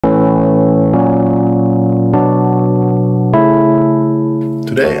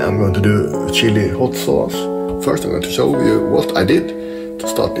Today I'm going to do chili hot sauce. First I'm going to show you what I did to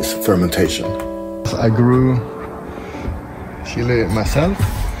start this fermentation. I grew chili myself.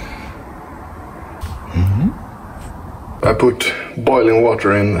 I put boiling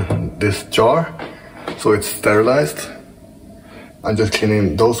water in this jar so it's sterilized. I'm just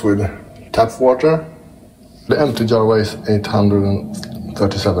cleaning those with tap water. The empty jar weighs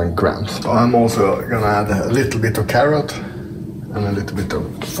 837 grams. So I'm also gonna add a little bit of carrot and a little bit of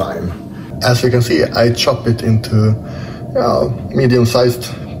thyme. As you can see, I chop it into medium-sized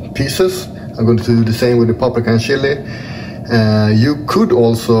pieces. I'm going to do the same with the paprika and chili. You could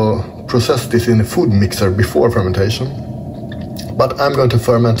also process this in a food mixer before fermentation, but I'm going to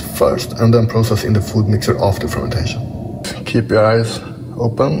ferment first and then process in the food mixer after fermentation. Keep your eyes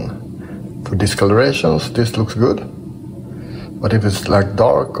open for discolorations. This looks good, but if it's like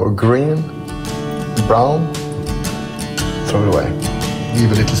dark or green, brown, throw it away.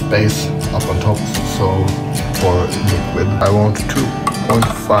 Leave a little space up on top so for liquid. I want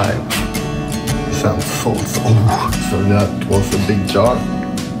 2.5% salt. Oh, so that was a big jar.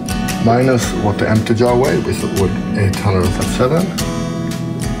 Minus what the empty jar weighed, which was 837.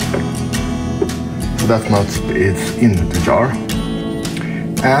 So that much is in the jar.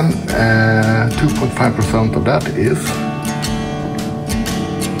 And 2.5% of that is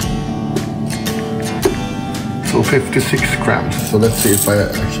so 56 grams. So let's see if I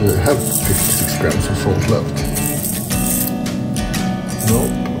actually have 56 grams of salt left.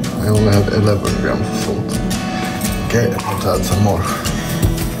 Nope, I only have 11 grams of salt. Okay, I have to add some more.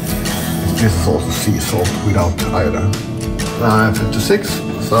 This is also sea salt without iodine. Now I have 56,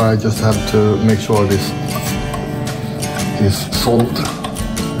 so I just have to make sure this is salt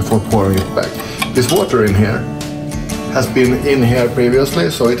before pouring it back. This water in here has been in here previously,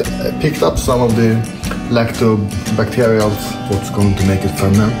 so it picked up some of the lactobacterial, what's going to make it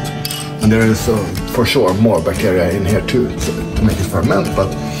ferment. And there is for sure more bacteria in here too to make it ferment, but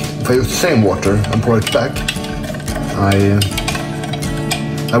if I use the same water and pour it back, I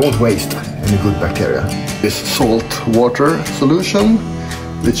won't waste any good bacteria. This salt water solution,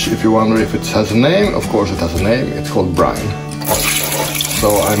 which if you wonder if it has a name, of course it has a name, it's called brine.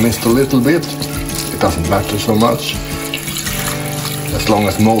 So I missed a little bit, it doesn't matter so much, as long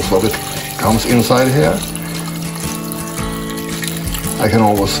as most of it comes inside here. I can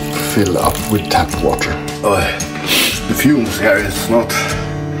always fill up with tap water. The fumes here is not,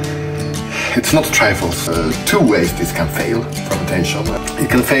 it's not trifles. 2 ways this can fail, fermentation. It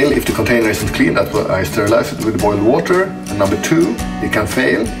can fail if the container isn't clean, that's why I sterilize it with boiled water. And number 2, it can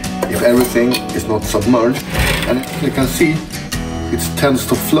fail if everything is not submerged. And you can see it tends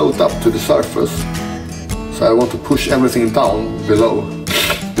to float up to the surface. So I want to push everything down below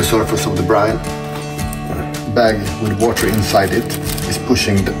the surface of the brine. Bag with water inside it is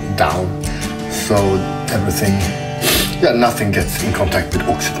pushing down, so everything, nothing gets in contact with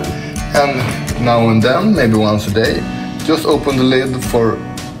oxygen. And now and then, maybe once a day, just open the lid for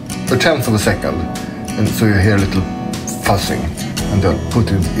 1/10 of a second, and so you hear a little fuzzing, and then put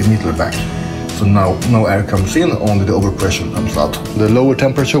it immediately back. So now no air comes in, only the overpressure comes out. The lower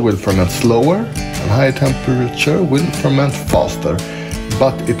temperature will ferment slower, and higher temperature will ferment faster,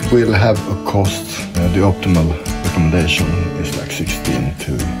 but it will have a cost. The optimal recommendation is like 16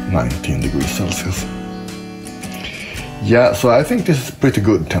 to 19 degrees Celsius. Yeah, so I think this is pretty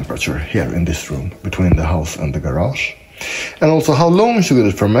good temperature here in this room, between the house and the garage. And also, how long should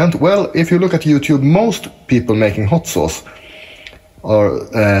it ferment? Well, if you look at YouTube, most people making hot sauce are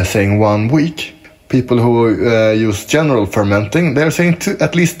saying 1 week. People who use general fermenting, they're saying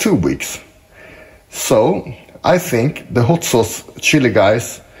at least 2 weeks. So I think the hot sauce chili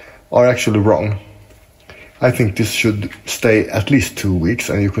guys are actually wrong. I think this should stay at least 2 weeks,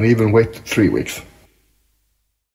 and you can even wait 3 weeks.